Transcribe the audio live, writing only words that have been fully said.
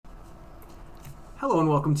Hello and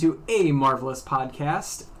welcome to A Marvelous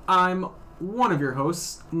Podcast. I'm one of your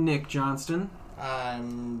hosts, Nick Johnston.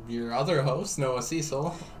 I'm your other host, Noah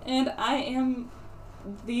Cecil. And I am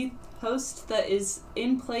the host that is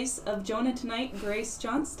in place of Jonah tonight, Grace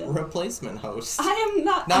Johnston. Replacement host. I am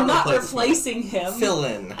not. I'm not replacing him. Fill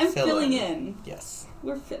in. I'm filling in. Yes.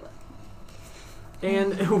 We're filling.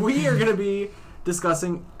 And we are going to be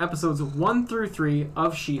discussing episodes 1 through 3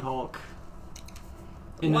 of She-Hulk.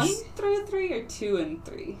 1 through 3 or 2 and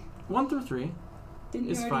 3? 1 through 3. Didn't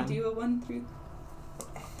you already do a 1 through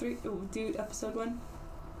 3? Do episode 1?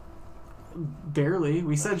 Barely.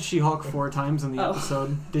 We said She-Hulk 4 times in the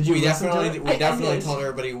episode. Did you listen to it? We definitely told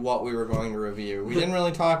everybody what we were going to review. We didn't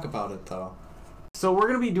really talk about it, though. So we're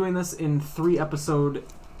going to be doing this in 3 episode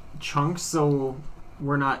chunks, so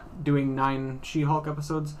we're not doing 9 She-Hulk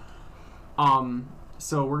episodes.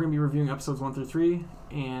 So we're going to be reviewing episodes 1 through 3,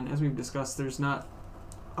 and as we've discussed, there's not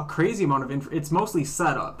a crazy amount of it's mostly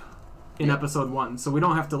set up in episode 1, so we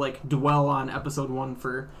don't have to dwell on episode 1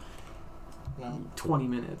 for 20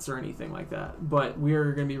 minutes or anything like that. But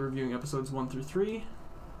we're going to be reviewing episodes 1 through 3,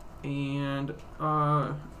 and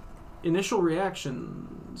initial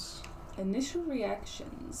reactions.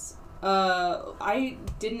 I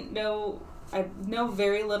didn't know. I know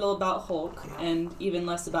very little about Hulk, and even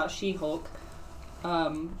less about She-Hulk.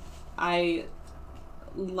 I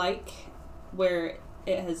like where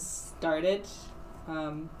it has started.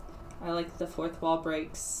 I like the fourth wall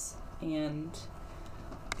breaks and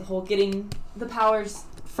the whole getting the powers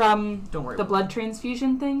from the blood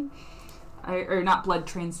transfusion thing. Or not blood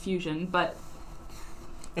transfusion, but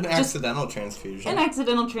an accidental transfusion. An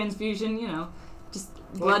accidental transfusion, just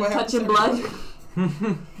blood touching blood.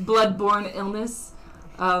 Blood-borne illness.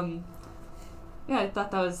 I thought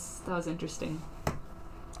that was interesting.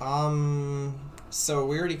 So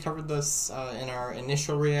we already covered this in our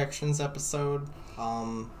initial reactions episode,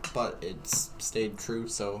 but it's stayed true,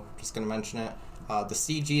 so just going to mention it. The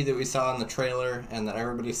CG that we saw in the trailer and that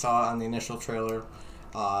everybody saw on the initial trailer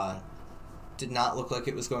did not look like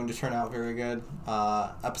it was going to turn out very good.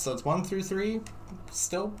 Episodes 1 through 3,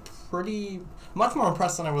 still pretty much more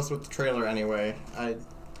impressed than I was with the trailer anyway.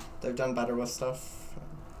 They've done better with stuff.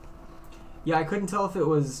 Yeah, I couldn't tell if it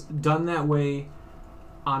was done that way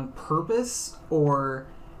on purpose or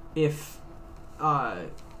if I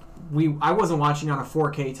wasn't watching on a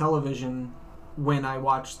 4K television when I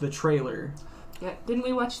watched the trailer. Yeah, didn't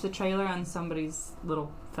we watch the trailer on somebody's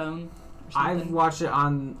little phone? I've watched it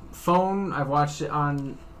on phone. I've watched it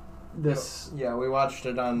on this. Yeah, we watched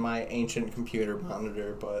it on my ancient computer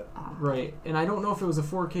monitor, but right. And I don't know if it was a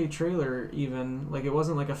 4K trailer even. It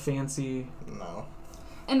wasn't a fancy. No.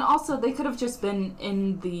 And also, they could have just been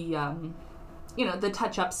in the the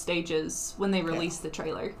touch-up stages when they released the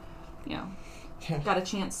trailer. Got a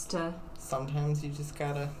chance to. Sometimes you just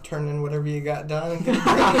gotta turn in whatever you got done and get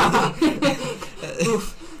it.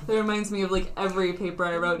 Oof, that reminds me of every paper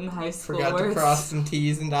I wrote in high school. Forgot to cross some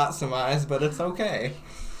T's and dot some I's, but it's okay.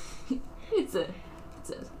 It's a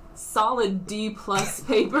solid D+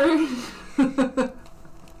 paper.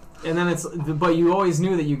 And then but you always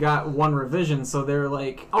knew that you got one revision, so they're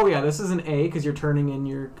like, oh yeah, this is an A because you're turning in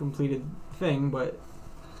your completed thing, but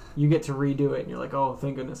you get to redo it, and you're like, oh,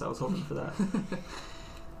 thank goodness, I was hoping for that.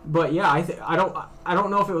 But yeah, I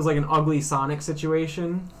don't know if it was an ugly Sonic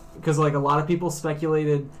situation, because a lot of people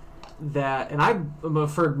speculated that, and I'm a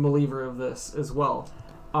firm believer of this as well,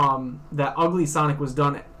 that ugly Sonic was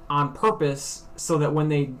done on purpose so that when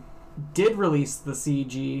they did release the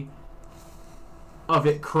CG of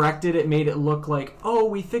it corrected, it made it look like, oh,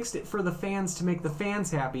 we fixed it for the fans to make the fans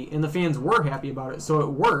happy, and the fans were happy about it, so it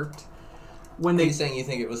worked. Are you saying you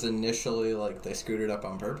think it was initially they screwed it up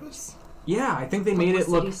on purpose? Yeah, I think they made it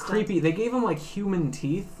look creepy. They gave him human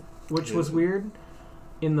teeth, which was weird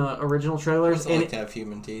in the original trailers. And to have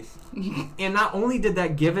human teeth. And not only did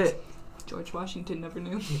that give it, George Washington never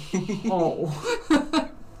knew. Oh,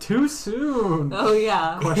 too soon. Oh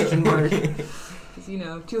yeah. Question mark. 'Cause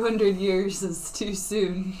 200 years is too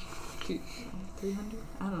soon. 300?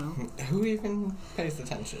 I don't know. Who even pays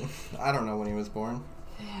attention? I don't know when he was born.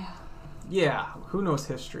 Yeah, who knows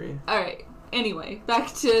history? All right. Anyway,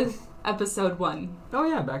 back to episode 1. Oh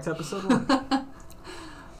yeah, back to episode 1.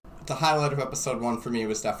 The highlight of episode 1 for me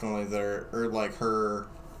was definitely her,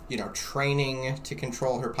 training to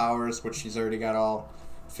control her powers, which she's already got all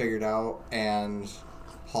figured out, and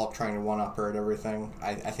Hulk trying to one-up her at everything.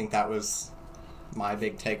 I think that was my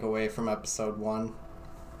big takeaway from episode 1.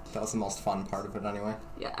 That was the most fun part of it anyway.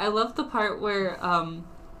 Yeah, I love the part where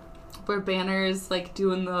Banner is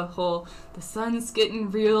doing the whole, the sun's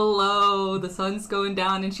getting real low, the sun's going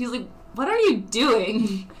down, and she's like, what are you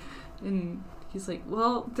doing? And he's like,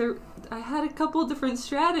 well, I had a couple different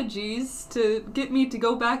strategies to get me to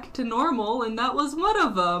go back to normal, and that was one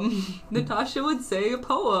of them. Natasha would say a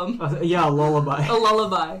poem. Yeah, a lullaby. A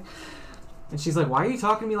lullaby. And she's like, why are you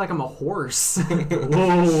talking to me like I'm a horse?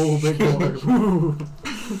 Whoa, big boy.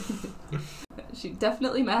 She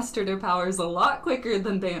definitely mastered her powers a lot quicker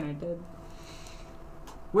than Banner did.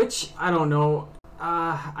 Which, I don't know.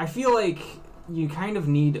 I feel like you kind of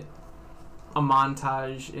need a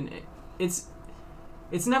montage. And it's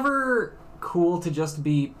never cool to just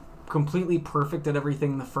be completely perfect at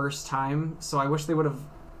everything the first time. So I wish they would have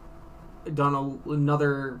done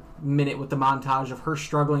another minute with the montage of her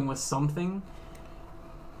struggling with something.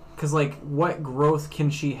 Because, like, what growth can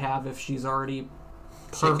she have if she's already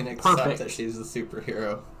She can accept perfect? that she's a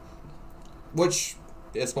superhero. Which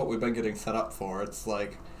is what we've been getting set up for. It's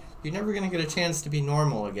like, you're never going to get a chance to be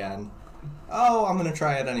normal again. Oh, I'm going to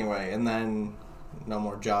try it anyway. And then no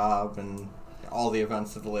more job and all the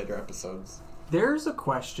events of the later episodes. There's a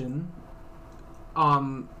question.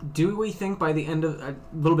 Do we think by the end of... A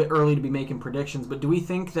little bit early to be making predictions, but do we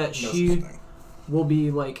think that No she such thing. will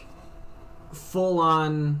be, like,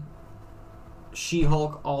 full-on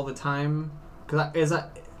She-Hulk all the time? Because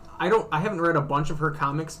I haven't read a bunch of her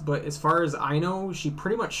comics, but as far as I know, she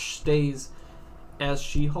pretty much stays as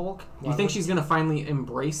She-Hulk. Do you think she's going to finally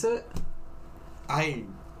embrace it? I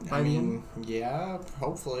mean, yeah,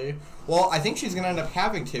 hopefully. Well, I think she's going to end up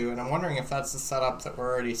having to, and I'm wondering if that's the setup that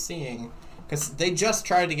we're already seeing. Because they just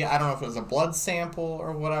tried to get, I don't know if it was a blood sample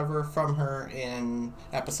or whatever from her in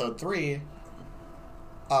episode 3.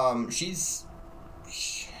 She's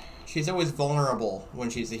always vulnerable when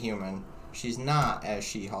she's a human. She's not as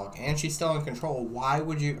She-Hulk, and she's still in control. Why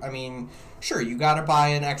would you, I mean, sure, you gotta buy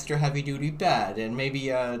an extra heavy-duty bed and maybe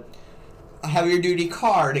a heavier-duty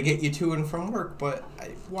car to get you to and from work, but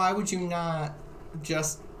why would you not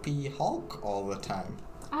just be Hulk all the time?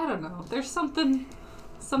 I don't know. There's something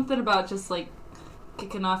about just, like,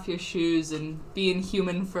 kicking off your shoes and being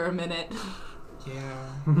human for a minute. Yeah.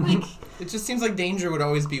 Like, It just seems like danger would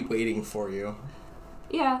always be waiting for you.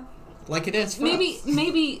 yeah. Like it is for us.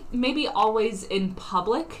 Maybe always in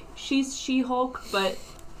public she's She-Hulk, but,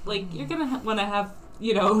 like, you're gonna want to have,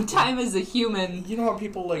 time as a human. You know how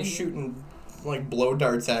people, like, shooting, like, blow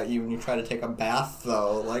darts at you when you try to take a bath,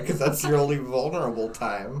 though? Like, 'cause that's your only vulnerable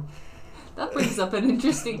time. That brings up an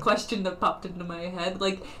interesting question that popped into my head.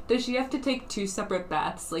 Like, does she have to take 2 separate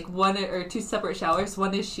baths? Like, 2 separate showers?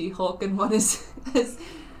 One is She-Hulk and one is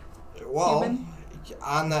Well, human?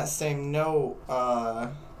 on that same note,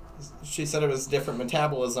 she said it was different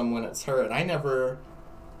metabolism when it's her, and I never...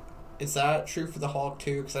 Is that true for the Hulk,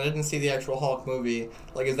 too? Because I didn't see the actual Hulk movie.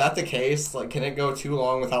 Like, is that the case? Like, can it go too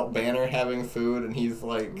long without Banner having food, and he's,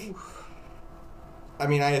 like... Oof. I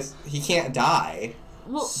mean, he can't die.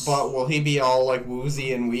 Well, But will he be all, like,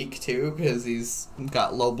 woozy and weak, too? Because he's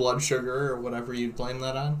got low blood sugar or whatever you'd blame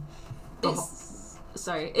that on?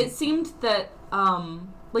 it seemed that,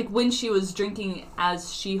 like, when she was drinking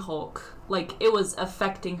as She-Hulk, like, it was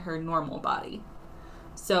affecting her normal body.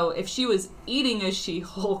 So if she was eating as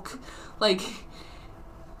She-Hulk, like,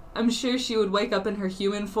 I'm sure she would wake up in her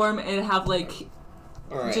human form and have, like,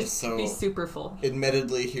 Alright, just so... be super full.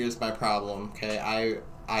 Admittedly, here's my problem, okay?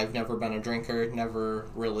 I've never been a drinker, never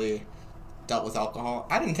really dealt with alcohol.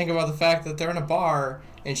 I didn't think about the fact that they're in a bar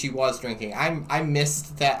and she was drinking. I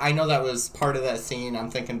missed that. I know that was part of that scene. I'm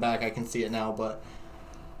thinking back, I can see it now, but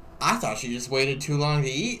I thought she just waited too long to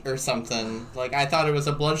eat or something. Like, I thought it was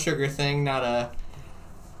a blood sugar thing, not a...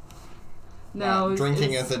 No,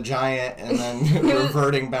 drinking as a giant and then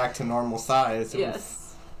reverting back to normal size.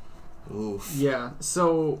 Yes. Oof. Yeah,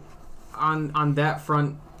 so on that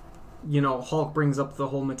front, Hulk brings up the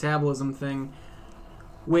whole metabolism thing,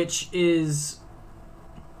 which is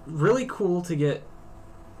really cool to get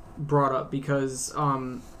brought up because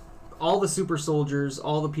all the super soldiers,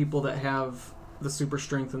 all the people that have the super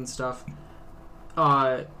strength and stuff,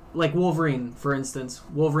 like Wolverine, for instance,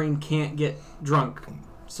 Wolverine can't get drunk,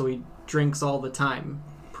 so he drinks all the time,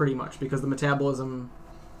 pretty much, because the metabolism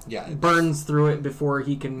burns through it before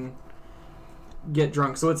he can get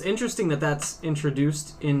drunk. So it's interesting that that's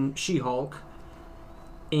introduced in She-Hulk.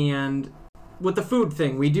 And with the food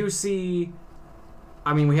thing, we do see...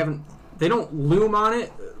 I mean, they don't loom on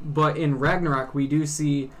it, but in Ragnarok, we do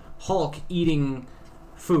see Hulk eating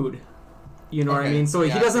food. You know what I mean? So he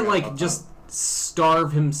doesn't, just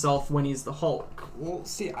starve himself when he's the Hulk. Well,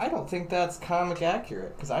 see, I don't think that's comic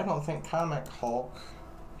accurate, because I don't think comic Hulk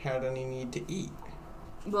had any need to eat.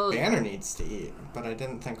 Well, Banner needs to eat, but I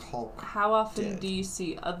didn't think Hulk how often did. do you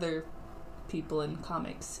see other people in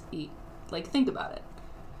comics eat? Like, think about it.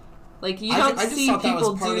 Like, you don't I just see thought that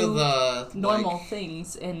people was part do of the normal like,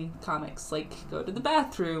 things in comics, like go to the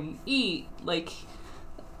bathroom, eat, like...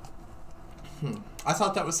 I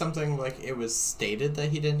thought that was something like it was stated that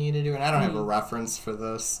he didn't need to do, and I don't have a reference for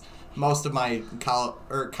this. Most of my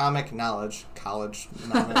comic knowledge, college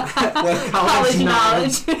knowledge, College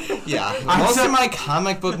knowledge. yeah, most of my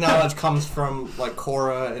comic book knowledge comes from like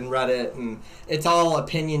Quora and Reddit, and it's all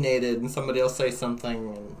opinionated, and somebody will say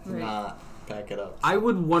something and not back it up. I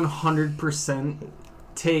would 100%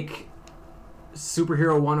 take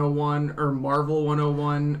Superhero 101 or Marvel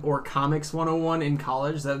 101 or Comics 101 in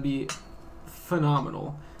college. That'd be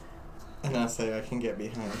phenomenal. An essay I can get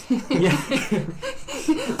behind. Yeah.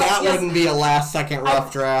 That wouldn't be a last-second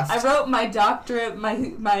rough draft. I wrote my doctorate,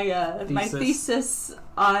 my thesis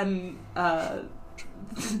on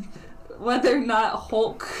whether or not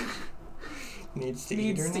Hulk needs to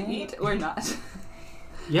eat or not.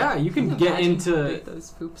 Yeah, you can Imagine get how into... big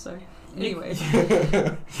those poops are. Anyway.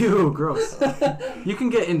 Ew, gross. You can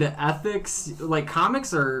get into ethics. Like,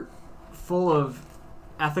 comics are full of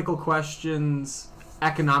ethical questions,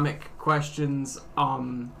 economic questions,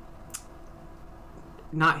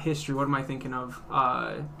 not history, what am I thinking of?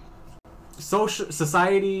 Social,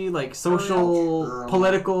 society, like social,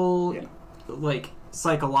 political, like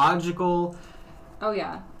psychological. Oh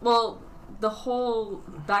yeah. Well, the whole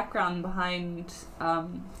background behind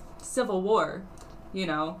Civil War, you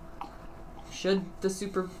know, should the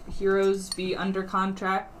superheroes be under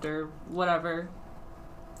contract or whatever?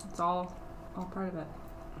 It's all part of it.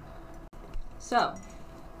 So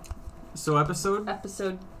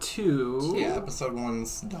episode 2. Yeah, episode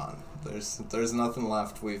 1's done. There's nothing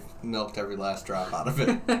left. We've milked every last drop out of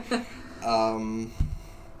it.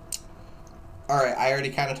 Alright, I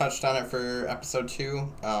already kind of touched on it for episode 2.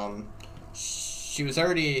 She was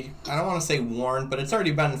already, I don't want to say warned, but it's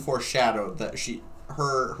already been foreshadowed that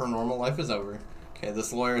her normal life is over. Okay,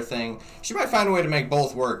 this lawyer thing, she might find a way to make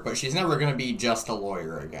both work, but she's never going to be just a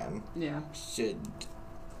lawyer again. yeah.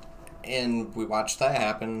 And we watched that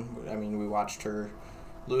happen. I mean, we watched her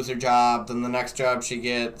lose her job. Then the next job she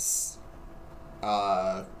gets,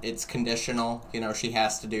 it's conditional. You know, she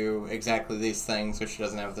has to do exactly these things or she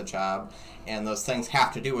doesn't have the job. And those things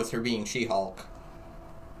have to do with her being She-Hulk.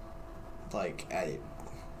 Like,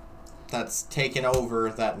 that's taken over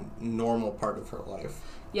that normal part of her life.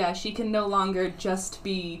 Yeah, she can no longer just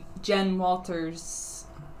be Jen Walters,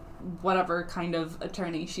 whatever kind of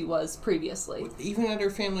attorney she was previously. Even at her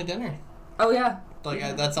family dinner. Oh, yeah. Like,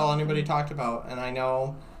 that's all anybody talked about. And I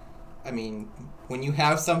know, I mean, when you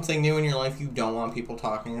have something new in your life you don't want people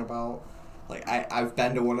talking about, like, I've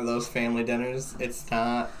been to one of those family dinners. It's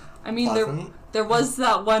not pleasant. There was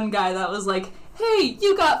that one guy that was like, hey,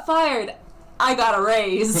 you got fired. I got a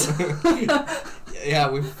raise.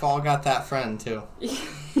 Yeah, we've all got that friend, too.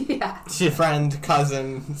 Yeah. Friend,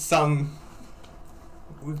 cousin,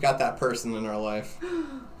 we've got that person in our life.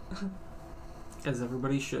 As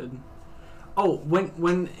everybody should. Oh,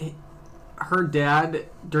 when her dad,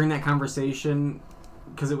 during that conversation,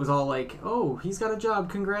 because it was all like, oh, he's got a job,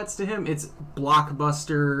 congrats to him. It's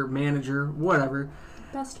Blockbuster manager, whatever.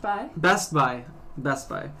 Best Buy.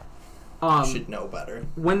 You should know better.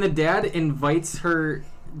 When the dad invites her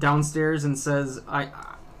downstairs and says, I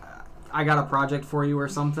got a project for you or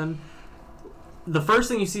something, the first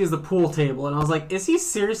thing you see is the pool table, and I was like, is he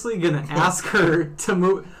seriously gonna ask her to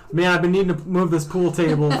move? Man, I've been needing to move this pool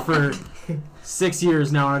table for 6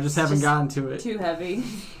 years now, and I just haven't gotten to it. Too heavy.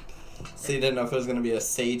 So you didn't know if it was going to be a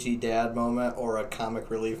sagey dad moment or a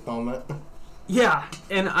comic relief moment? Yeah,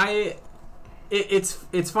 and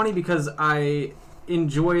it's funny because I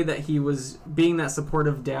enjoy that he was being that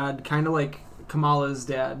supportive dad, kind of like Kamala's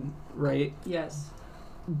dad, right? Yes.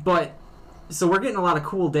 But so we're getting a lot of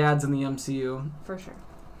cool dads in the MCU. For sure.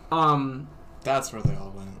 That's where they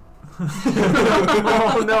all went.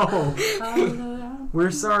 Oh no.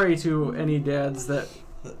 We're sorry to any dads that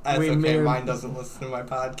That's we okay, mine doesn't listen to my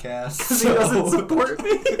podcast. because he doesn't support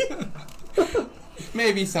me.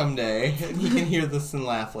 Maybe someday he can hear this and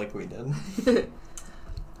laugh like we did.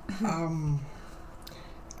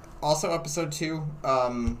 Also, episode 2,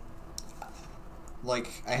 like,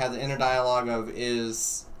 I had the inner dialogue of,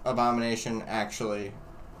 is Abomination actually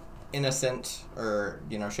innocent, or,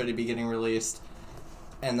 you know, should he be getting released?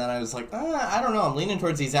 And then I was like, I don't know, I'm leaning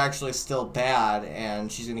towards he's actually still bad,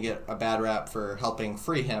 and she's gonna get a bad rap for helping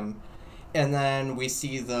free him. And then we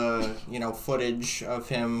see the, you know, footage of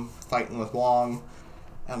him fighting with Wong.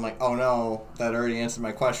 I'm like, oh no, that already answered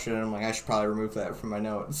my question. I'm like, I should probably remove that from my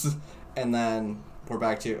notes. And then we're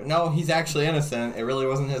back to, no, he's actually innocent. It really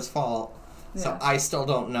wasn't his fault. Yeah. So I still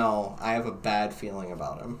don't know. I have a bad feeling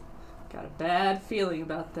about him. Got a bad feeling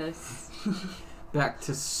about this. Back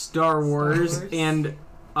to Star Wars. And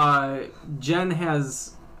Jen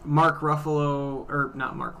has Mark Ruffalo, or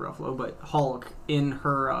not Mark Ruffalo, but Hulk in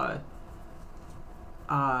her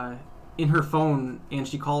phone, and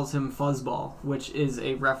she calls him Fuzzball, which is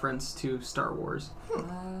a reference to Star Wars.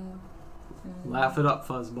 Laugh it up,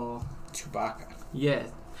 Fuzzball. Chewbacca. Yeah.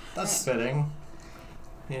 That's fitting.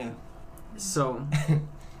 Yeah. So,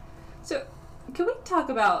 can we talk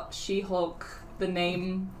about She-Hulk, the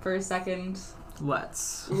name, for a second?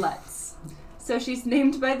 let's. So she's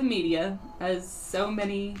named by the media, as so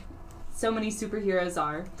many superheroes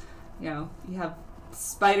are. You know, you have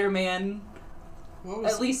Spider-Man.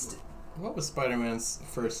 What was Spider-Man's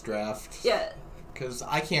first draft? Yeah. Because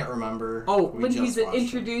I can't remember. Oh, when he's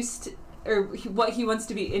introduced, or what he wants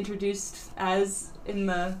to be introduced as in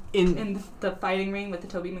the fighting ring with the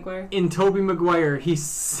Tobey Maguire. In Tobey Maguire,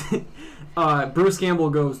 he's Bruce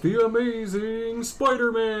Campbell goes, "The Amazing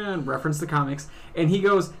Spider-Man," reference the comics, and he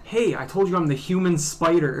goes, "Hey, I told you I'm the Human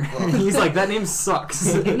Spider." He's like, "That name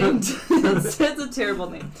sucks." It's a terrible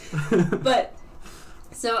name. But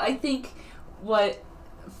so I think what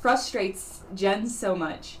frustrates Jen so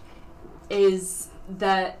much is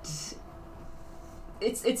that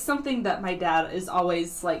it's something that my dad is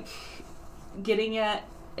always like getting at,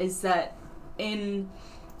 is that in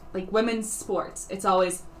like women's sports, it's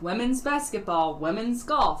always women's basketball, women's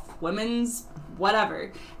golf, women's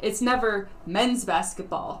whatever. It's never men's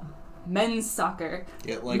basketball, men's soccer.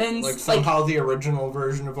 Yeah, like somehow the original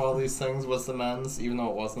version of all these things was the men's, even though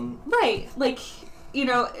it wasn't. Right, like, you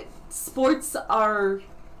know, sports are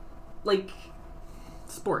like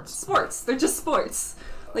Sports. They're just sports.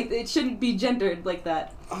 Like, it shouldn't be gendered like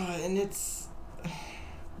that. And it's...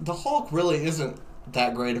 The Hulk really isn't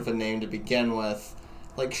that great of a name to begin with.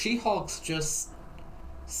 Like, She-Hulk's just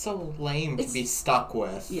so lame to be stuck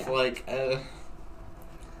with. Yeah. Like,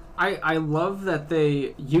 I love that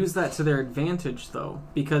they use that to their advantage, though.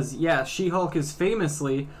 Because, yeah, She-Hulk is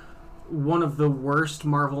famously one of the worst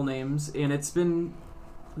Marvel names, and it's been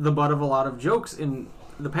the butt of a lot of jokes in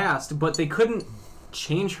the past, but they couldn't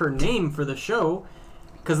change her name for the show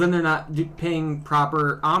because then they're not paying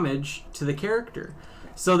proper homage to the character.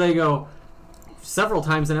 So they go several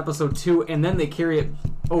times in episode 2, and then they carry it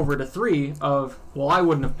over to 3 of, well, I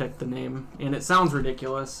wouldn't have picked the name, and it sounds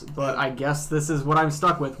ridiculous, but I guess this is what I'm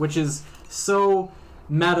stuck with, which is so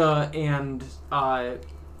meta and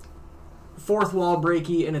fourth wall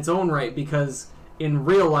breaky in its own right, because in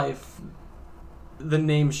real life the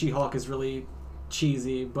name She-Hulk is really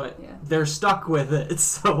cheesy, but they're stuck with it.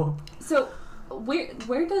 So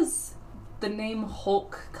where does the name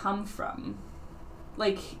Hulk come from?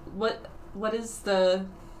 Like, what is the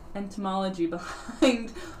etymology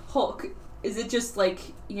behind Hulk? Is it just like,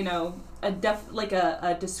 you know, a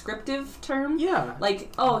descriptive term? Yeah.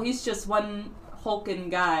 Like, oh, he's just one hulking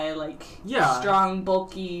guy, like, strong,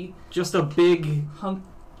 bulky, just a big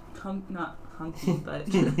not hunky, but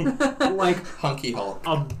like Hunky Hulk.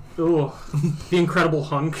 The Incredible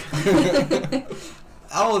Hunk.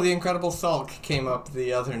 Oh, the Incredible Sulk came up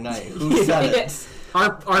the other night. Who said it?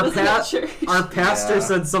 Our pastor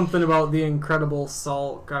said something about the Incredible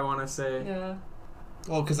Sulk, I want to say. Yeah.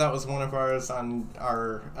 Well, because that was one of ours on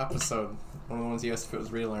our episode. One of the ones you asked if it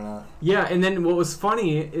was real or not. Yeah, and then what was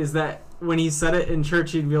funny is that when he said it in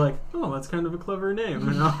church, he'd be like, "Oh, that's kind of a clever name."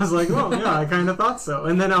 And I was like, "Oh, yeah, I kind of thought so."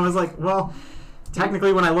 And then I was like, well,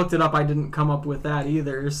 technically when I looked it up, I didn't come up with that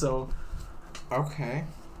either, so... Okay.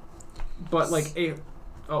 But, like,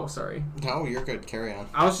 Oh, sorry. No, you're good. Carry on.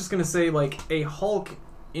 I was just going to say, like, a Hulk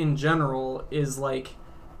in general is, like,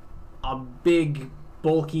 a big,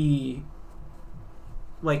 bulky...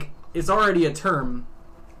 Like, it's already a term.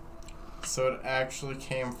 So it actually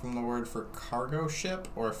came from the word for cargo ship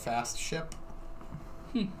or fast ship?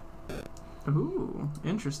 Ooh,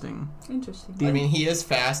 interesting. I mean, he is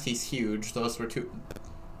fast. He's huge. Those were two...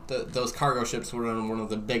 Those cargo ships were one of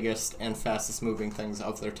the biggest and fastest moving things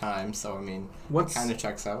of their time, so, I mean, it kind of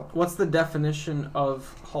checks out. What's the definition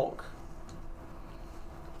of Hulk?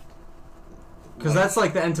 Because that's,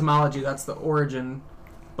 like, the etymology, that's the origin,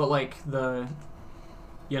 but, like, the,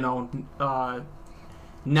 you know,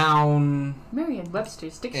 noun...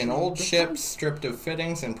 Merriam-Webster's dictionary. An old ship stripped of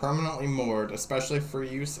fittings and permanently moored, especially for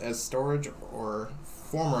use as storage or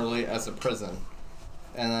formerly as a prison.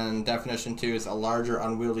 And then definition 2 is a larger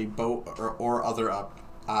unwieldy boat or other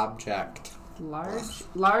object.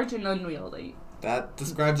 Large and unwieldy. That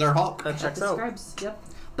describes our Hulk. That checks out. Yep.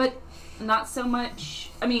 But not so much,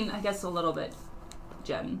 I mean, I guess a little bit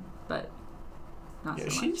Jen, but not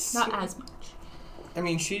so much. Not as much. I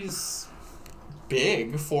mean, she's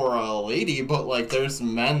big for a lady, but like there's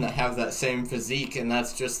men that have that same physique, and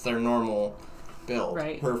that's just their normal build.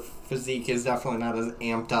 Right. Her physique is definitely not as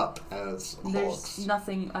amped up as Hulk's. There's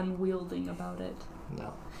nothing unwielding about it.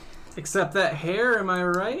 No. Except that hair, am I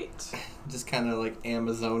right? Just kind of like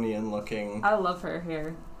Amazonian looking. I love her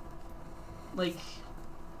hair. Like,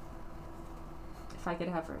 if I could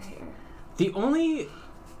have her hair. The only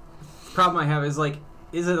problem I have is, like,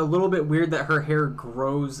 is it a little bit weird that her hair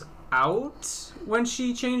grows out when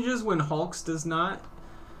she changes when Hulk's does not?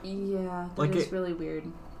 Yeah, that Like is really weird.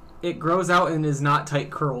 It grows out and is not tight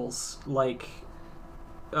curls like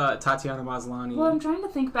Tatiana Maslany. Well, I'm trying to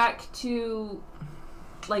think back to,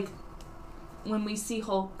 like, when we see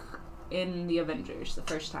Hulk in the Avengers the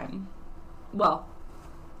first time. Well,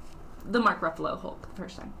 the Mark Ruffalo Hulk the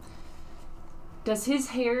first time. Does his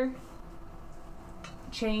hair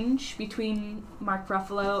change between Mark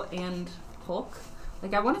Ruffalo and Hulk?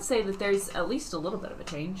 Like, I want to say that there's at least a little bit of a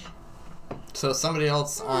change. So somebody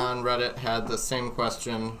else on Reddit had the same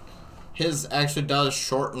question. His actually does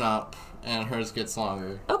shorten up, and hers gets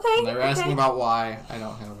longer. Okay. And they were asking about why. I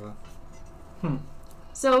don't have a...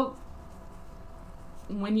 So,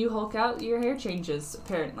 when you Hulk out, your hair changes,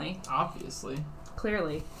 apparently. Obviously.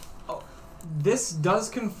 Clearly. This does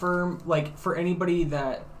confirm, like, for anybody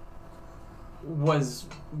that was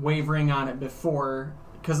wavering on it before,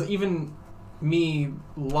 because even me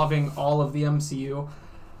loving all of the MCU,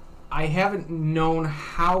 I haven't known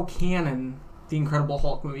how canon the Incredible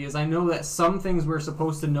Hulk movie is. I know that some things we're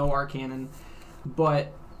supposed to know are canon,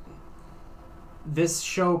 but this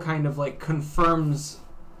show kind of, like, confirms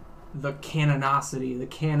the canonicity, the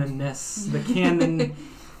canonness, the canon...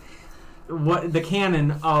 the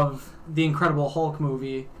canon of the Incredible Hulk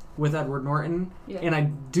movie with Edward Norton, Yeah. and I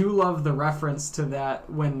do love the reference to that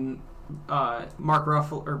when Mark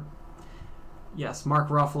Ruffalo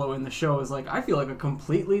in the show is like, I feel like a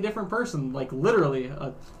completely different person, like literally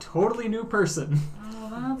a totally new person. Oh,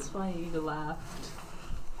 that's why you laughed.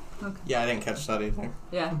 Okay. Yeah, I didn't catch that either.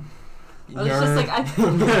 Yeah. I was just like,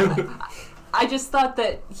 I just thought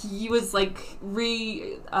that he was like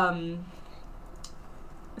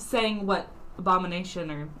saying what Abomination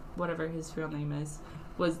or whatever his real name is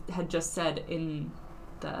had just said in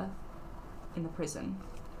the prison.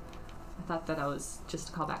 I thought that I was just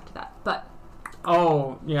a callback to that, but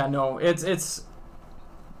Oh yeah, no, it's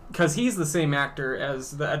because he's the same actor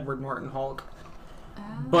as the Edward Norton Hulk,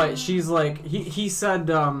 but she's like he said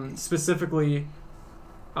specifically,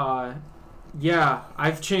 yeah,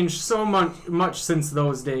 I've changed so much since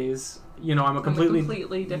those days. You know, I'm a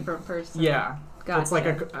completely different person. Yeah. Gotcha. It's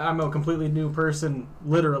like I'm a completely new person,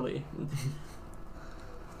 literally.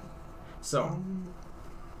 So.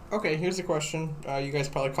 Okay, here's a question. You guys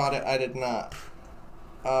probably caught it. I did not.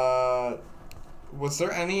 Was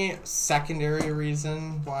there any secondary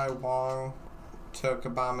reason why Wong took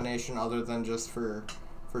Abomination other than just for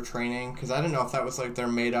training? Because I didn't know if that was like they're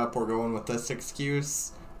made up or going with this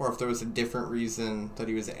excuse, or if there was a different reason that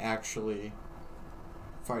he was actually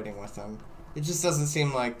fighting with him. It just doesn't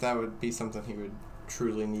seem like that would be something he would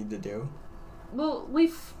truly need to do. Well,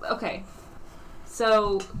 okay.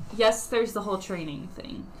 So, yes, there's the whole training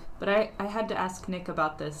thing. But I had to ask Nick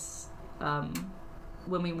about this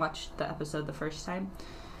when we watched the episode the first time.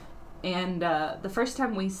 And the first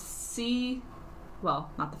time we see...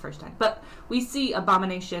 Well, not the first time. But we see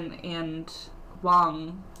Abomination and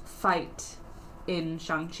Wong fight in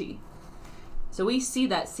Shang-Chi. So we see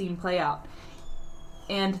that scene play out.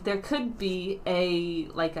 And there could be a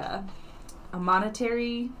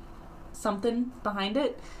monetary something behind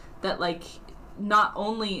it that, like, not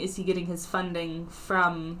only is he getting his funding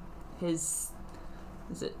from his,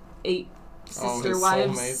 is it 8 sister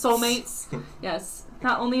wives? Soulmates. Yes.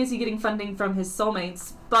 Not only is he getting funding from his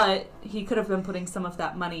soulmates, but he could have been putting some of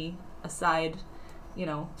that money aside, you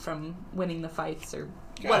know, from winning the fights or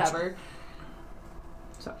whatever.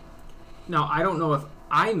 So. Now, I don't know if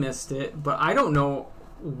I missed it, but I don't know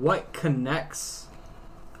what connects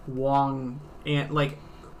Wong and, like,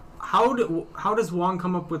 how does Wong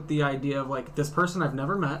come up with the idea of, like, this person I've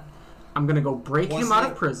never met, I'm gonna go break him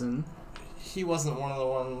out of prison? He wasn't one of the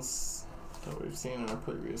ones that we've seen in a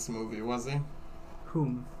previous movie, was he?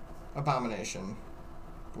 Whom? Abomination.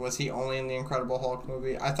 Was he only in the Incredible Hulk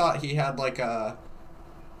movie? I thought he had like an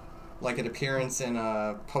appearance in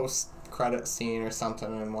a post-credit scene or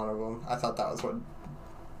something in one of them. I thought that was what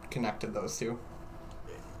connected those two.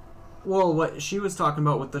 Well, what she was talking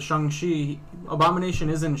about with the Shang-Chi, Abomination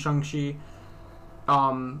is in Shang-Chi,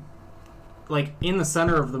 like, in the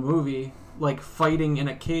center of the movie, like, fighting in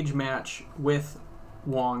a cage match with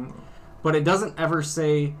Wong, but it doesn't ever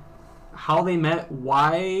say how they met,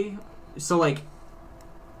 why. So, like,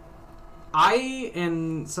 I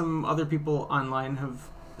and some other people online have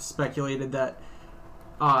speculated that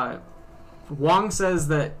Wong says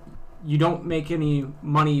that you don't make any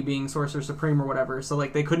money being Sorcerer Supreme or whatever, so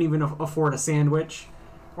like they couldn't even afford a sandwich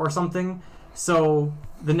or something. So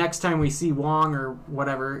the next time we see Wong or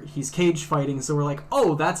whatever, he's cage fighting, so we're like,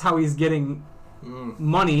 oh, that's how he's getting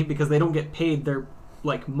money, because they don't get paid. They're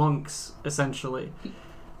like monks, essentially.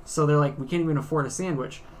 So they're like, we can't even afford a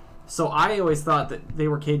sandwich. So I always thought that they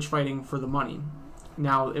were cage fighting for the money.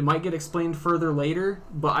 Now, it might get explained further later,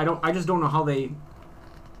 but I just don't know how they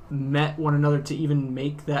met one another to even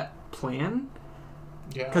make that plan.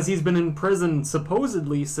 Yeah. Because he's been in prison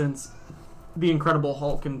supposedly since The Incredible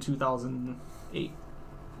Hulk in 2008.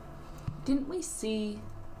 Didn't we see...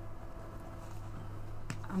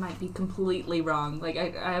 I might be completely wrong. Like,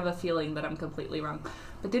 I have a feeling that I'm completely wrong.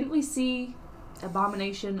 But didn't we see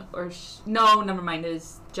Abomination or... No, never mind. It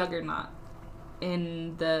was Juggernaut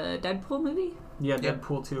in the Deadpool movie? Yeah, Yep.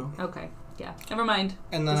 Deadpool 2. Okay. Yeah. Never mind.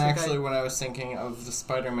 And then Disregard. actually, when I was thinking of the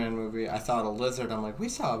Spider-Man movie, I thought of Lizard. I'm like, we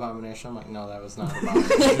saw Abomination. I'm like, no, that was not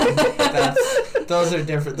Abomination. Those are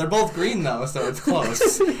different. They're both green, though, so it's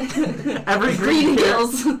close. Every Green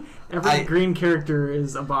Hills. Every green character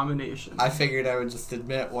is Abomination. I figured I would just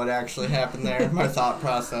admit what actually happened there. My thought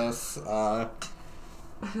process. I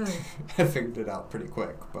figured it out pretty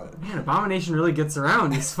quick, but... Man, Abomination really gets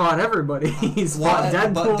around. He's fought everybody. He's fought Well,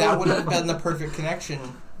 Deadpool. but that would have been the perfect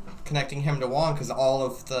connecting him to Wong, because all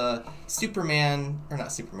of the Spider-Man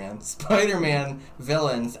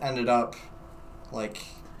villains ended up, like...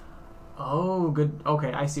 Oh, good.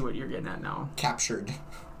 Okay, I see what you're getting at now. captured.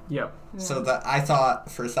 Yep. Yeah. So that I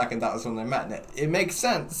thought for a second that was when they met, and it makes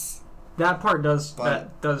sense. That part does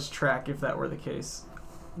But- track if that were the case.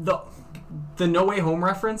 The No Way Home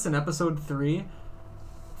reference in episode 3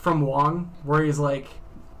 from Wong, where he's like,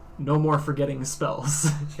 no more forgetting spells.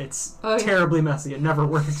 It's Oh, yeah. terribly messy. It never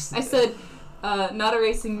works. I said, not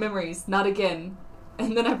erasing memories, not again.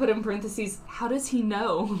 And then I put in parentheses, how does he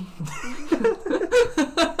know?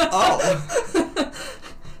 Oh.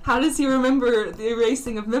 How does he remember the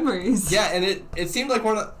erasing of memories? Yeah, and it seemed like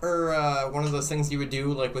one of those things you would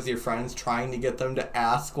do, like with your friends, trying to get them to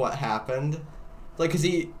ask what happened. Like, 'cause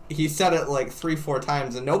he said it like 3-4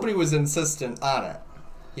 times, and nobody was insistent on it.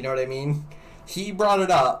 You know what I mean? He brought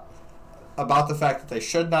it up about the fact that they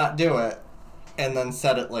should not do it, and then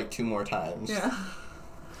said it like 2 more times. Yeah.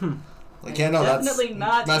 Like, yeah, no, that's Definitely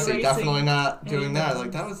not messy. erasing Definitely not doing any that. memories.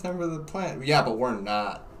 Like, that was never the plan. Yeah, but we're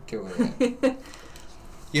not doing it.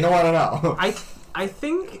 You don't want to know. I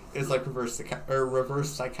think... It's like reverse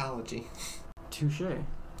psychology. Touche.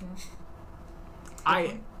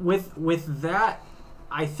 With that,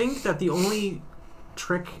 I think that the only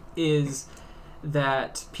trick is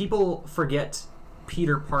that people forget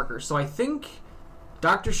Peter Parker. So I think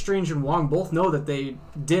Doctor Strange and Wong both know that they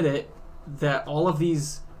did it, that all of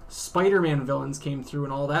these Spider-Man villains came through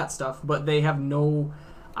and all that stuff, but they have no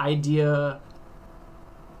idea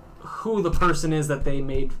who the person is that they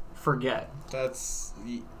made forget. That's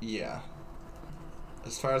yeah.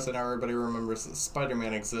 As far as I know, everybody remembers that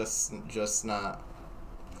Spider-Man exists, just not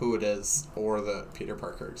who it is or that Peter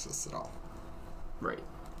Parker exists at all. Right.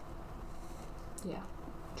 Yeah.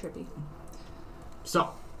 Trippy.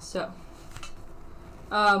 So,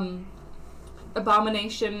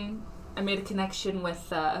 Abomination, I made a connection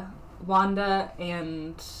with Wanda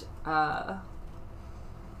and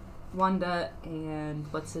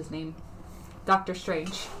what's his name? Doctor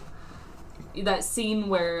Strange. That scene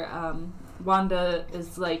where Wanda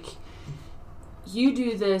is like, you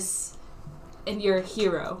do this and you're a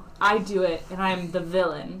hero. I do it and I'm the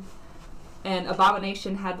villain. And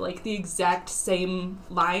Abomination had like the exact same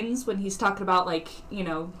lines when he's talking about like, you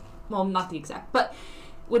know, well, not the exact, but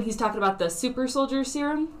when he's talking about the super soldier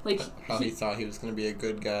serum, like How he thought he was going to be a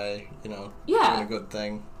good guy, you know, Yeah. doing a good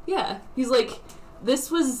thing. yeah, he's like, this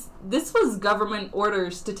was government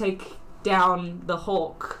orders to take down the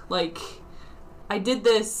Hulk. Like, I did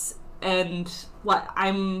this, and what?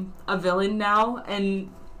 I'm a villain now,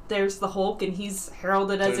 and there's the Hulk, and he's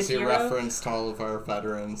heralded as There's a your hero. reference to all of our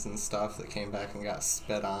veterans and stuff that came back and got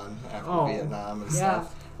spit on after Oh. Vietnam and Yeah.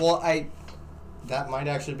 stuff. Well, that might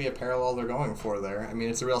actually be a parallel they're going for there. I mean,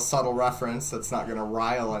 it's a real subtle reference that's not going to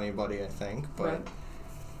rile anybody, I think, but...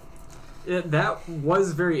 Right. that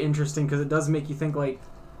was very interesting because it does make you think, like,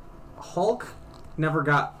 Hulk never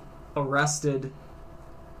got arrested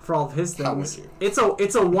for all of his How would things. you? It's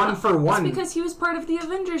a one for It's one. because he was part of the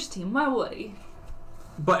Avengers team. Why would he?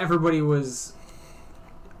 But everybody was,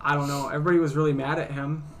 I don't know, everybody was really mad at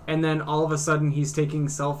him. And then all of a sudden he's taking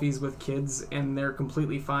selfies with kids and they're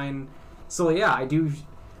completely fine. So yeah, I do,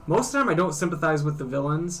 most of the time I don't sympathize with the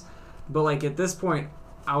villains, But like at this point,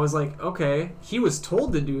 I was like, okay, he was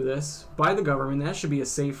told to do this by the government. That should be a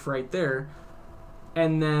safe right there.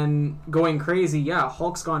 And then going crazy, yeah,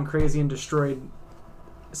 Hulk's gone crazy and destroyed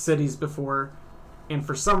cities before. And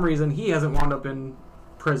for some reason, he hasn't wound up in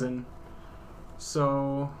prison.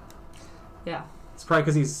 So... Yeah. It's probably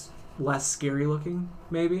because he's less scary looking,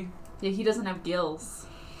 maybe? Yeah, he doesn't have gills.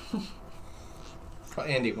 Well,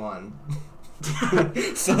 Andy won.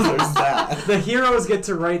 So there's that. The heroes get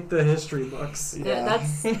to write the history books. Yeah,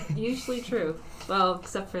 that's usually true. Well,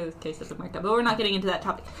 except for the case of the Mark. But we're not getting into that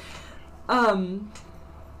topic.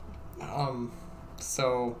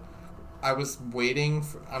 So I was waiting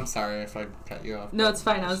for... I'm sorry if I cut you off. No, it's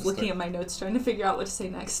fine. I was looking at my notes trying to figure out what to say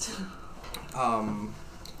next.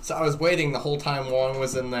 So I was waiting the whole time Wong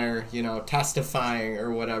was in there, you know, testifying or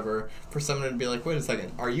whatever, for someone to be like, wait a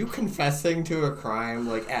second, are you confessing to a crime,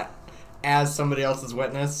 like, as somebody else's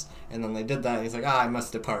witness? And then they did that, and he's like, I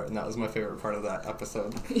must depart, and that was my favorite part of that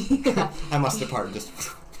episode. Yeah. I must depart, just...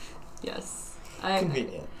 Yes.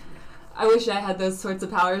 Convenient. I wish I had those sorts of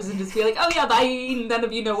powers and just be like, oh yeah, bye, none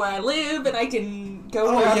of you know where I live, and I can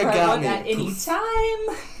go wherever I want at any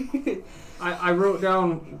time. I wrote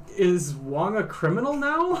down, is Wong a criminal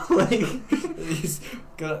now? Like, there's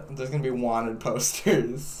gonna be wanted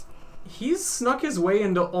posters. He's snuck his way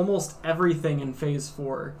into almost everything in Phase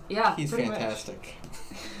 4. Yeah, he's fantastic.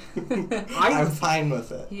 I'm fine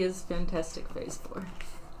with it. He is fantastic. Phase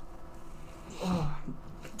 4.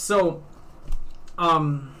 So,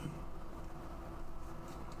 I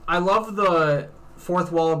love the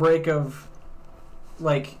fourth wall break of,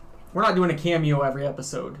 like, we're not doing a cameo every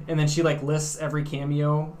episode. And then she, like, lists every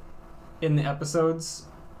cameo in the episodes.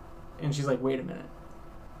 And she's like, wait a minute.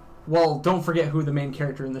 Well, don't forget who the main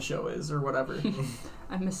character in the show is, or whatever.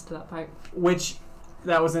 I missed that part. Which,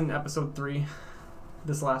 that was in episode 3.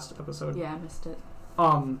 This last episode. Yeah, I missed it.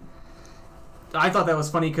 I thought that was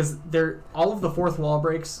funny because all of the fourth wall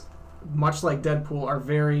breaks, much like Deadpool, are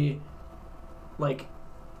very, like,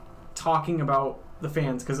 talking about the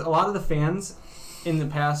fans. Because a lot of the fans in the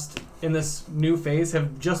past, in this new phase,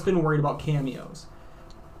 have just been worried about cameos.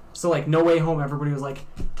 So, like, No Way Home, everybody was like,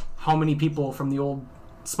 how many people from the old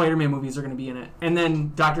Spider-Man movies are going to be in it? And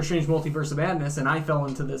then Doctor Strange Multiverse of Madness, and I fell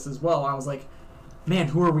into this as well. I was like, man,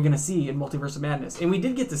 who are we going to see in Multiverse of Madness? And we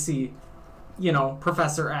did get to see, you know,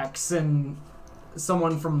 Professor X and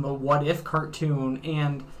someone from the What If cartoon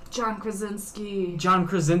and John Krasinski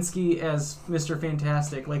as Mr.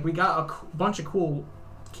 Fantastic. Like, we got a bunch of cool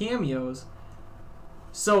cameos.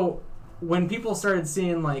 So when people started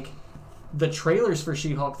seeing, like, the trailers for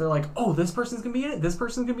She-Hulk, they're like, oh, this person's gonna be in it, this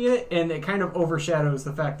person's gonna be in it, and it kind of overshadows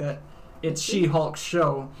the fact that it's She-Hulk's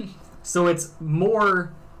show. So it's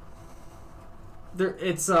more...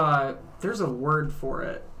 there's a word for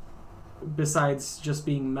it besides just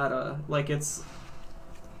being meta. Like, it's...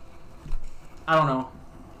 I don't know.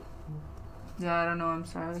 Yeah, I don't know. I'm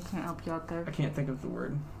sorry. I can't help you out there. I can't think of the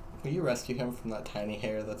word. Will you rescue him from that tiny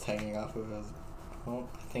hair that's hanging off of his... Oh,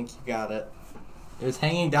 I think you got it. It was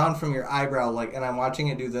hanging down from your eyebrow, like, and I'm watching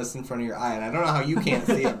it do this in front of your eye, and I don't know how you can't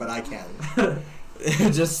see it, but I can.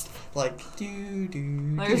 Just, like,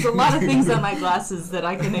 There's a lot of things on my glasses that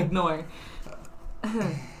I can ignore.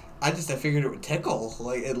 I figured it would tickle,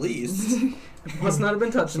 like, at least. Must not have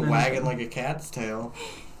been touching It's wagging like a cat's tail.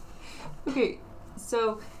 Okay,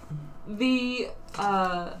 so the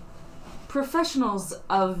professionals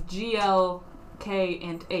of GL, K,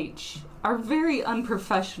 and H are very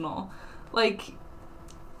unprofessional. Like,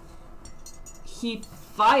 he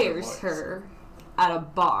fires her at a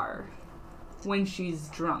bar when she's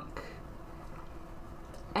drunk.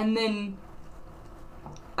 And then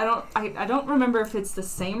I don't remember if it's the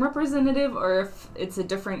same representative or if it's a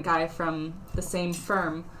different guy from the same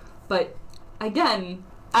firm, but again,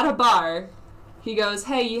 at a bar, he goes,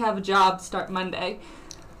 hey, you have a job, start Monday.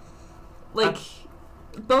 Like,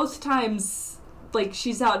 both times, like,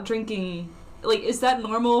 she's out drinking. Like, is that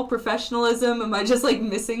normal professionalism? Am I just, like,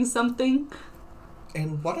 missing something?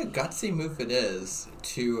 And what a gutsy move it is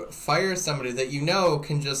to fire somebody that you know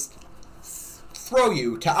can just throw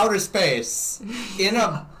you to outer space in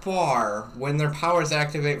a bar when their powers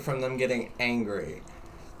activate from them getting angry.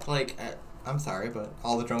 Like, I'm sorry, but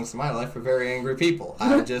all the drunks in my life are very angry people.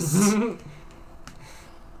 I just...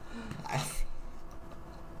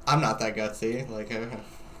 I'm not that gutsy. Like,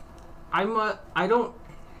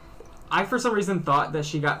 I for some reason thought that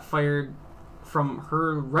she got fired from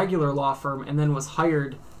her regular law firm and then was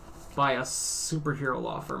hired by a superhero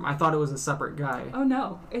law firm. I thought it was a separate guy. Oh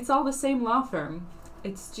no, it's all the same law firm.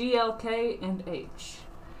 It's GLK and H,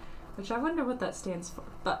 which I wonder what that stands for,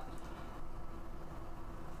 but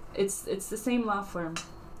it's the same law firm.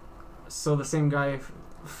 So the same guy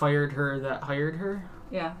fired her that hired her?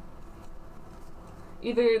 Yeah.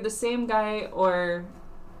 Either the same guy or,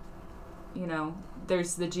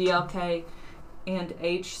 there's the GLK and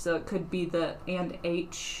H, so it could be the and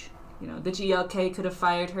H. The GLK could have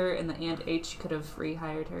fired her and the and H could have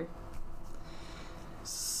rehired her.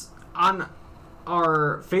 On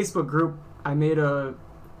our Facebook group, I made a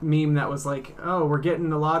meme that was like, oh, we're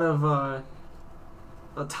getting a lot of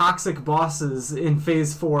toxic bosses in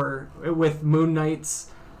Phase 4 with Moon Knight's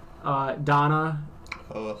Donna.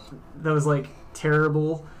 That was like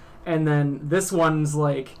terrible. And then this one's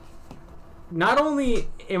like, not only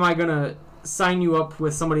am I gonna sign you up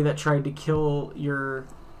with somebody that tried to kill your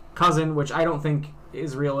cousin, which I don't think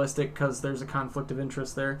is realistic because there's a conflict of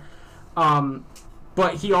interest there,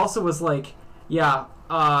 but he also was like, yeah,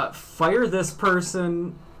 fire this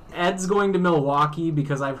person. Ed's going to Milwaukee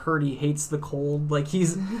because I've heard he hates the cold. Like,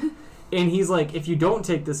 he's like, if you don't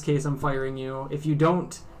take this case, I'm firing you. If you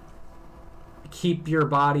don't keep your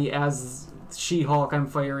body as She-Hulk, I'm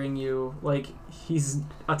firing you. Like, he's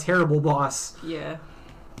a terrible boss. Yeah.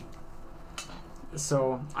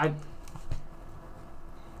 So I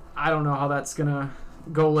don't know how that's gonna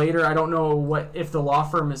go later. I don't know if the law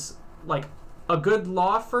firm is like a good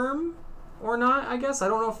law firm or not. I guess I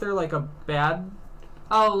don't know if they're like a bad.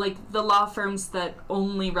 Oh, like the law firms that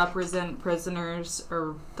only represent prisoners,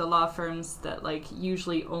 or the law firms that like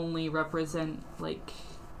usually only represent like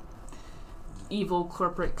evil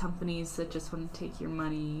corporate companies that just want to take your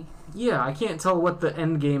money. Yeah, I can't tell what the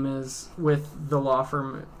end game is with the law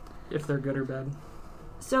firm, if they're good or bad.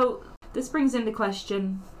 So this brings into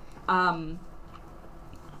question, so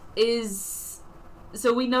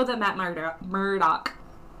we know that Matt Murdock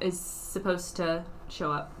is supposed to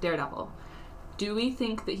show up, Daredevil. Do we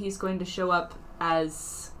think that he's going to show up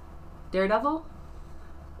as Daredevil,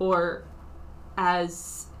 or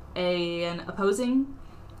as an opposing,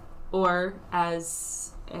 or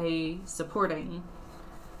as a supporting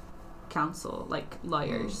counsel, like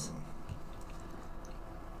lawyers?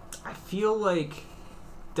 I feel like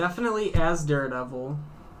definitely as Daredevil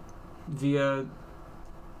via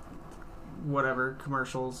whatever,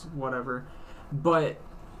 commercials, whatever. But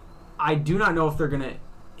I do not know if they're going to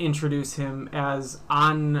introduce him as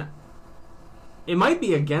on... It might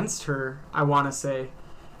be against her, I want to say.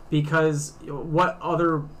 Because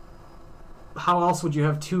how else would you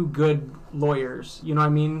have two good lawyers? You know what I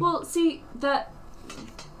mean? Well, see,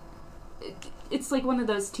 it's like one of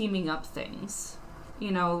those teaming up things.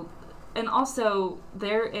 And also,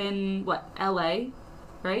 they're in, LA,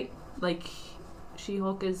 right? Like,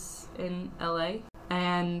 She-Hulk is in LA,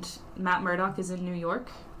 and Matt Murdock is in New York.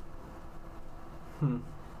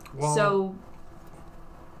 Well, so,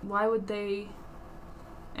 why would they...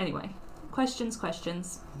 Anyway,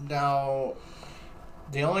 questions. Now,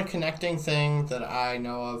 the only connecting thing that I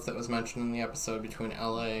know of that was mentioned in the episode between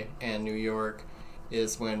LA and New York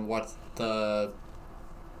is when the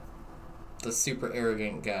super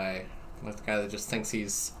arrogant guy, like the guy that just thinks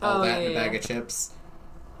he's all in a bag of chips,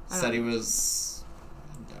 said he was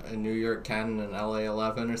in New York 10 and LA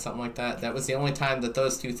 11 or something like that. That was the only time that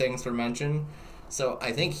those two things were mentioned. So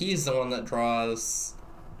I think he's the one that draws...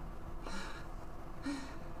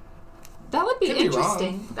 That would be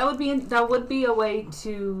interesting. That would be a way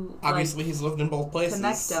to... Obviously, he's lived in both places.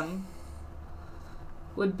 Connect them.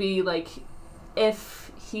 Would be,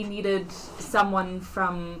 if he needed someone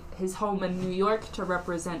from his home in New York to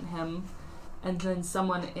represent him, and then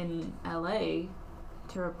someone in LA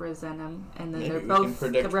to represent him, and then maybe they're both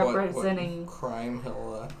representing... what crime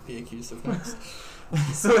he'll be accused of next.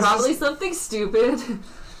 So probably something stupid.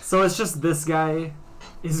 So it's just this guy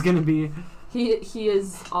is going to be... He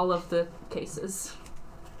is all of the cases.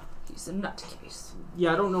 He's a nutcase.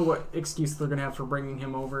 Yeah, I don't know what excuse they're going to have for bringing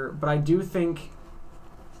him over, but I do think...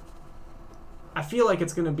 I feel like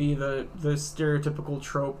it's going to be the stereotypical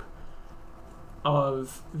trope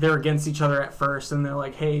of they're against each other at first, and they're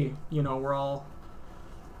like, hey, we're all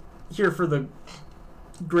here for the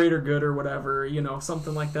greater good or whatever,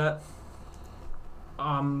 something like that.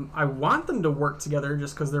 I want them to work together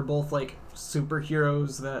just because they're both,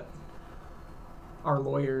 superheroes that are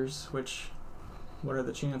lawyers, which, what are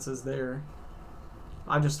the chances there?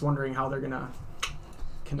 I'm just wondering how they're going to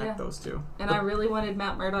connect those two. And I really wanted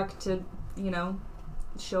Matt Murdock to,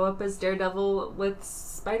 show up as Daredevil with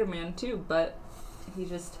Spider-Man too, but he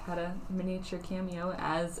just had a miniature cameo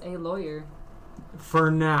as a lawyer. For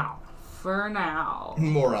now.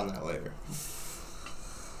 More on that later.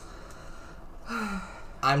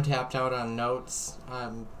 I'm tapped out on notes.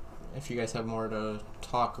 If you guys have more to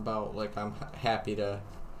talk about, I'm happy to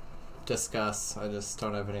discuss. I just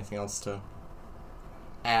don't have anything else to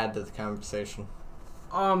add to the conversation?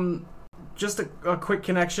 Just a quick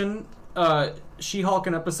connection. She-Hulk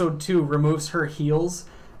in episode 2 removes her heels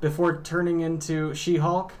before turning into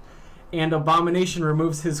She-Hulk, and Abomination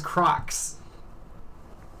removes his Crocs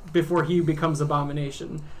before he becomes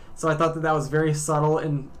Abomination. So I thought that was very subtle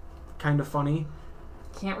and kind of funny.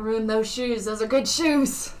 Can't ruin those shoes. Those are good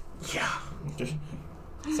shoes. Yeah.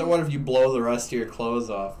 So what if you blow the rest of your clothes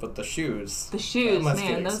off, but the shoes? The shoes, that must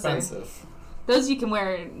man, get those expensive. Those you can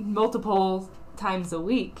wear multiple times a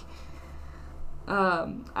week.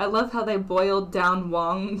 I love how they boiled down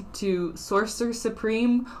Wong to Sorcerer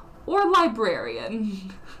Supreme or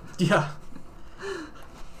Librarian. Yeah.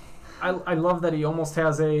 I love that he almost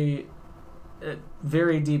has a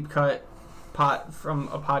very deep cut pot from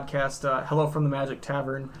a podcast, Hello from the Magic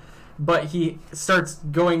Tavern, but he starts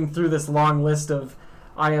going through this long list of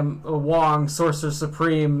I am a Wong, Sorcerer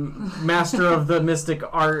Supreme, Master of the Mystic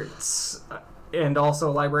Arts, and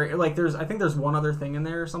also Library. Like I think there's one other thing in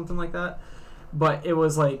there or something like that, but it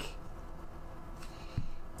was like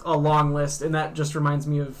a long list, and that just reminds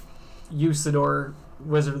me of Usador,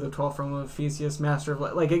 Wizard of the Twelfth Realm of Theseus, Master of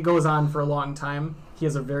like it goes on for a long time. He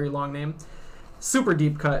has a very long name, super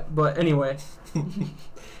deep cut. But anyway,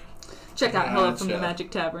 check out Hello from the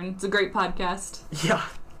Magic Tavern. It's a great podcast. Yeah.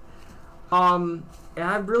 And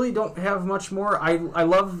I really don't have much more. I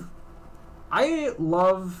love. I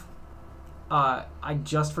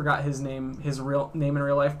just forgot his name, his real name in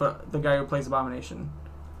real life, but the guy who plays Abomination.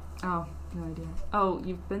 Oh, no idea. Oh,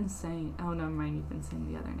 you've been saying. Oh, never mind. You've been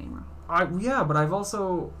saying the other name wrong. Yeah, but I've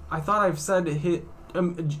also I thought I've said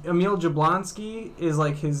Emil Jablonski is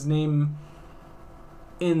like his name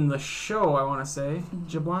in the show. I want to say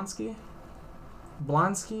Jablonski,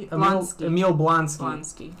 Blonsky. Emil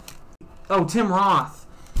Blonsky. Oh, Tim Roth.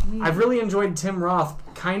 I've really enjoyed Tim Roth.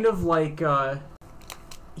 Kind of like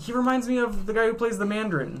he reminds me of the guy who plays the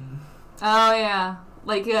Mandarin. Oh yeah,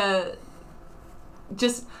 like I'm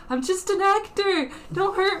just an actor.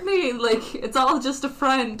 Don't hurt me. Like it's all just a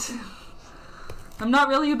front. I'm not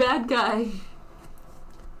really a bad guy.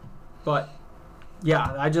 But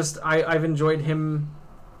yeah, I've enjoyed him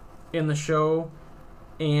in the show,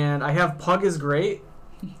 and I have Pug is great.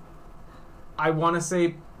 I want to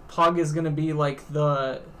say Pug is gonna be like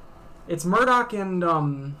it's Murdoch and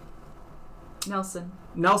Nelson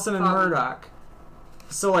and Murdoch.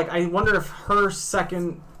 So like I wonder if her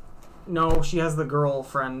second. No, she has the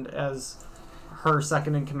girlfriend as her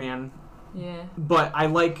second in command. Yeah. But I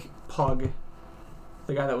like Pug,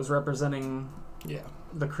 the guy that was representing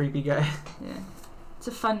the creepy guy. Yeah. It's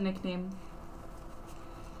a fun nickname.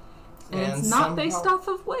 And it's somehow, not based off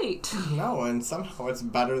of weight. No, and somehow it's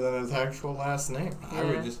better than his actual last name. Yeah. I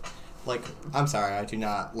would just I'm sorry, I do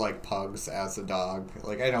not like pugs as a dog.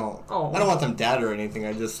 Like I don't Oh. I don't want them dead or anything.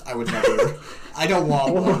 I would never I don't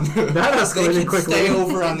want one. That escalated they quickly. Stay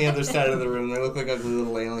over on the other side of the room. They look like ugly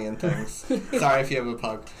little alien things. Sorry if you have a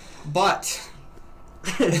pug. But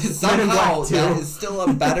somehow that is still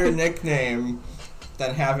a better nickname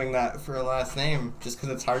than having that for a last name, just because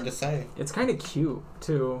it's hard to say. It's kind of cute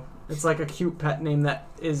too. It's like a cute pet name that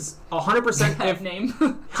is 100% Pet name.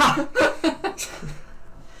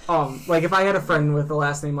 Like if I had a friend with a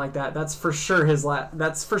last name like that, that's for sure his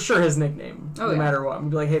nickname. Oh, no yeah. matter what. I'm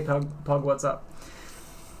gonna be like, hey Pug, what's up?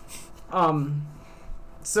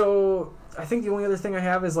 So I think the only other thing I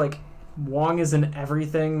have is like Wong is in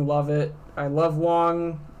everything. Love it. I love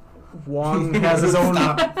Wong. Wong has his own.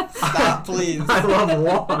 Stop, please. I love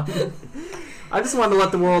Wong. I just wanted to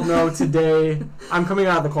let the world know today I'm coming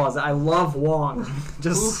out of the closet. I love Wong.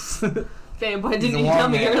 Just. Babe, why didn't you tell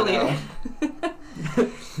me earlier?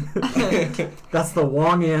 That's the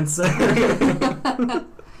Wong answer.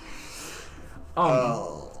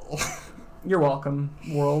 You're welcome,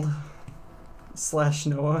 world. /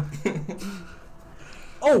 Noah.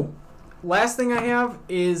 Oh, last thing I have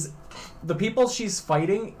is the people she's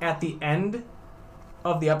fighting at the end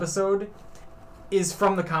of the episode is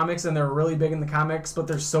from the comics, and they're really big in the comics, but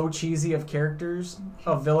they're so cheesy of characters,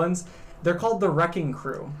 of villains. They're called the Wrecking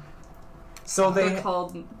Crew. So They're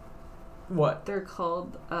called... What? They're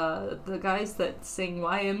called the guys that sing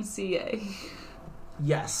YMCA.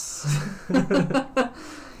 Yes.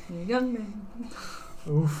 Young man.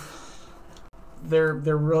 Oof. They're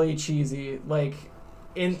really cheesy. Like,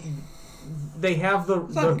 they have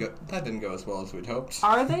that didn't go as well as we'd hoped.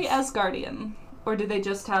 Are they Asgardian? Or do they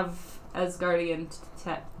just have Asgardian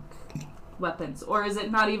tech weapons? Or is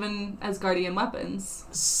it not even Asgardian weapons?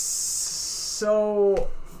 So...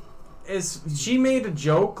 she made a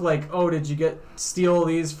joke like, oh, did you steal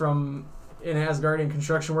these from an Asgardian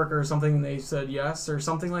construction worker or something? And they said yes or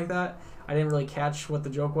something like that. I didn't really catch what the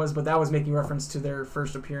joke was, but that was making reference to their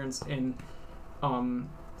first appearance in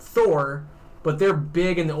Thor. But they're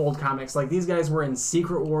big in the old comics. Like, these guys were in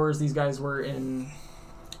Secret Wars. These guys were in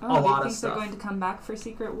a lot of do you think stuff. they're going to come back for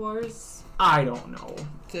Secret Wars? I don't know.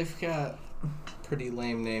 They've got pretty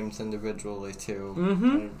lame names individually, too.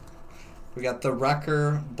 Mm-hmm. Like, we got the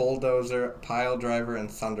Wrecker, Bulldozer, Pile Driver, and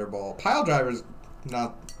Thunderbolt. Pile Driver's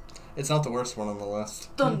not... It's not the worst one on the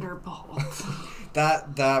list. Thunderbolt.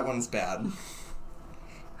 That one's bad.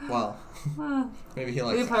 Well, maybe he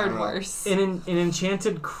likes We've heard worse. An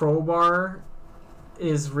enchanted crowbar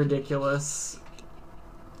is ridiculous.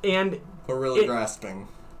 And We're really grasping.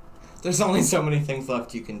 There's only so many things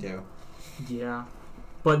left you can do. yeah.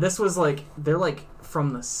 But this was like, they're like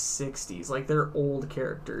from the 60s. Like, they're old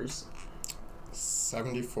characters.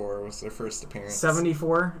 74 was their first appearance.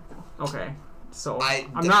 74? Okay. So,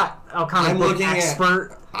 I'm not a I'm comic book looking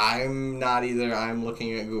expert. I'm not either. I'm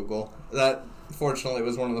looking at Google. That, fortunately,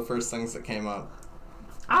 was one of the first things that came up.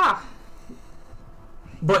 Ah!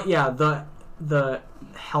 But yeah, the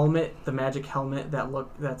helmet, the magic helmet,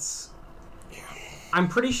 that's... I'm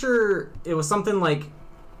pretty sure it was something like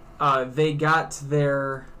they got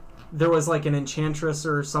there was like an enchantress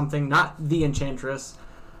or something, not the enchantress,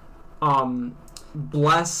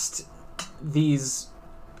 blessed these,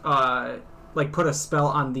 like put a spell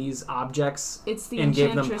on these objects. It's the and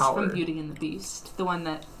gave them enchantress power. from Beauty and the Beast, the one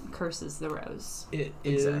that curses the rose. It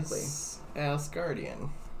Exactly. is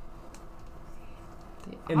Asgardian.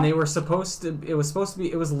 And they were supposed to, it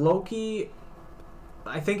was Loki,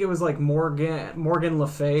 I think it was like Morgan Le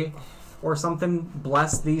Fay or something,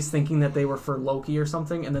 blessed these thinking that they were for Loki or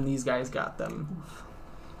something, and then these guys got them.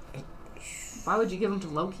 Why would you give them to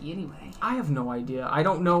Loki anyway? I have no idea. I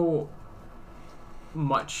don't know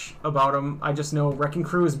much about them. I just know Wrecking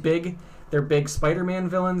Crew is big. They're big Spider-Man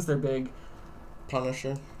villains. They're big...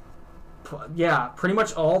 Punisher. Yeah, pretty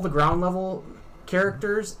much all the ground level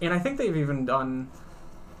characters. And I think they've even done...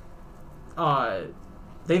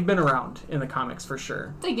 they've been around in the comics for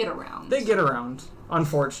sure. They get around. They get around.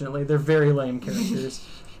 Unfortunately, they're very lame characters.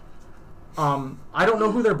 I don't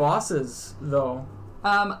know who their boss is, though.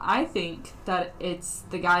 I think that it's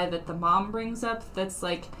the guy that the mom brings up that's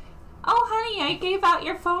like, oh, honey, I gave out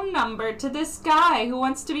your phone number to this guy who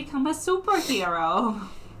wants to become a superhero.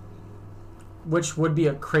 Which would be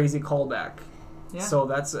a crazy callback. Yeah. So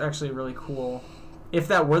that's actually really cool. If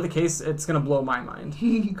that were the case, it's going to blow my mind.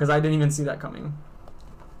 Because I didn't even see that coming.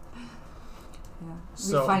 Yeah.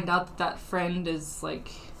 So, we find out that friend is like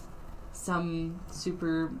some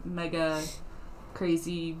super mega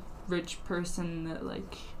crazy rich person that,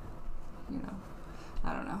 like, you know,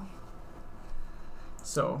 I don't know.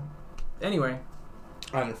 So, anyway.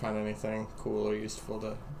 I didn't find anything cool or useful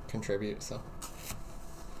to contribute, so.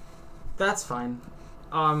 That's fine.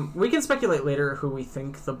 We can speculate later who we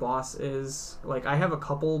think the boss is. Like, I have a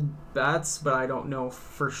couple bets, but I don't know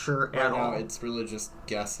for sure at all. Right now, it's really just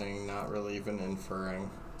guessing, not really even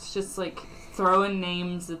inferring. It's just like throwing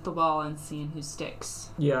names at the wall and seeing who sticks.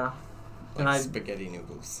 Yeah. Like And spaghetti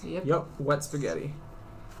noodles. Yep. Wet spaghetti.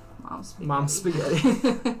 Mom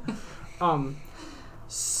spaghetti.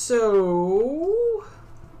 So...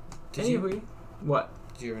 Did anyway. What?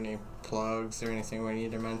 Do you have any plugs or anything we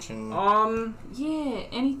need to mention? Yeah,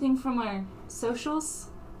 anything from our socials?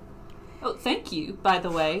 Oh, thank you, by the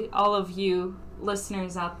way, all of you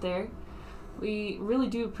listeners out there. We really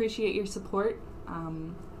do appreciate your support.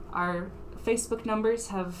 Our Facebook numbers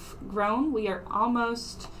have grown. We are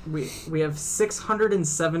almost... We have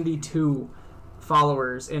 672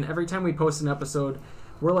 followers, and every time we post an episode,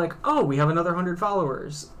 we're like, oh, we have another 100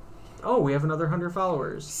 followers. Oh, we have another 100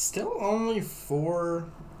 followers. Still only 4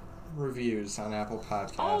 reviews on Apple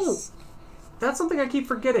Podcasts. Oh, that's something I keep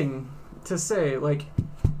forgetting to say. Like,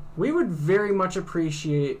 we would very much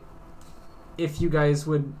appreciate if you guys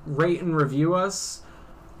would rate and review us,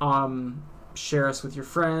 share us with your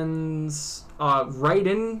friends, write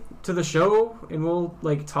in to the show, and we'll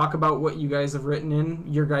like talk about what you guys have written in,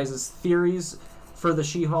 your guys' theories for the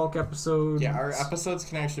She-Hulk episode. Yeah, our episodes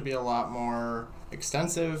can actually be a lot more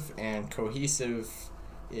extensive and cohesive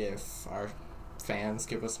if our fans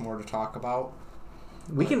give us more to talk about.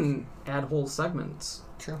 We can add whole segments.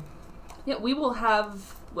 True. Yeah, we will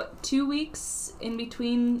have, 2 weeks in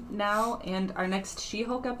between now and our next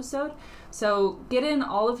She-Hulk episode. So get in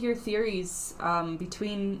all of your theories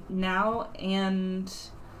between now and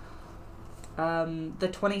the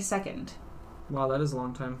 22nd. Wow, that is a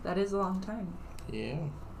long time. That is a long time. Yeah.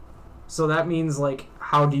 So that means, like,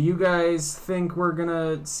 how do you guys think we're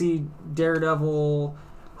gonna see Daredevil?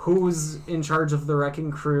 Who's in charge of the Wrecking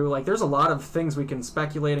Crew? Like, there's a lot of things we can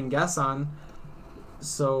speculate and guess on.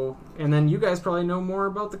 So, and then you guys probably know more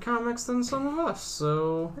about the comics than some of us,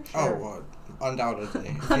 so... For sure. Oh,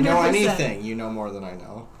 undoubtedly. If you know 100%. anything, you know more than I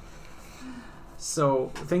know.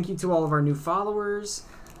 So, thank you to all of our new followers.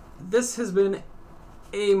 This has been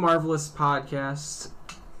a marvelous podcast.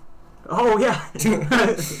 Oh, yeah.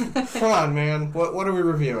 Come on, man. What are we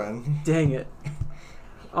reviewing? Dang it.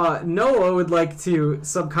 Noah would like to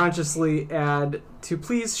subconsciously add to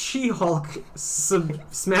please She-Hulk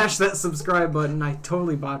smash that subscribe button. I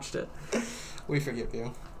totally botched it. We forgive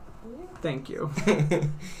you. Thank you.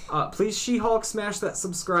 Please She-Hulk smash that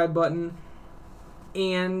subscribe button.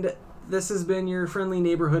 And this has been your friendly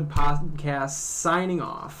neighborhood podcast signing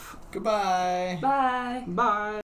off. Goodbye. Bye. Bye.